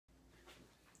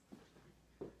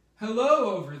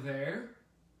Hello over there.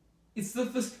 It's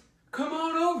the come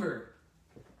on over.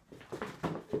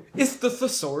 It's the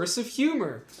Thesaurus of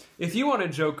Humor. If you want a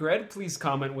joke read, please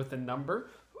comment with a number.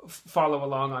 Follow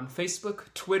along on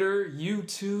Facebook, Twitter,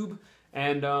 YouTube,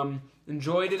 and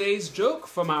enjoy today's joke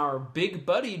from our big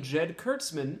buddy Jed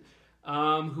Kurtzman,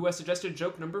 who has suggested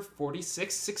joke number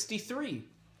 4663.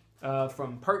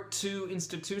 From Part 2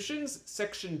 Institutions,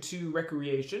 Section 2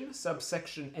 Recreation,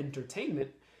 Subsection Entertainment,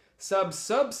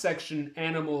 Subsection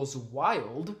Animals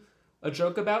Wild, a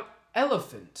joke about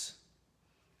elephant.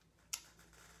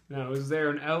 Now, is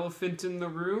there an elephant in the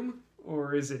room,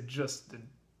 or is it just a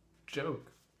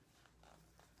joke?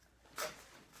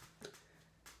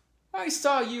 I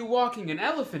saw you walking an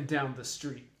elephant down the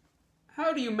street.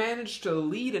 How do you manage to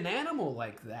lead an animal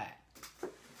like that?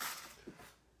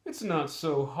 It's not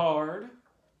so hard.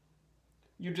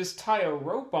 You just tie a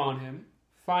rope on him,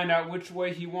 find out which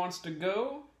way he wants to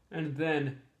go, and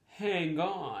then hang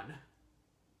on.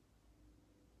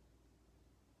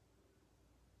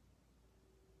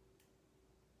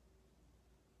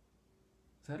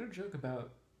 Is that a joke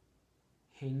about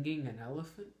hanging an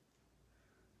elephant?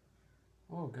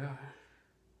 Oh God.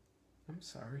 I'm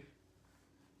sorry.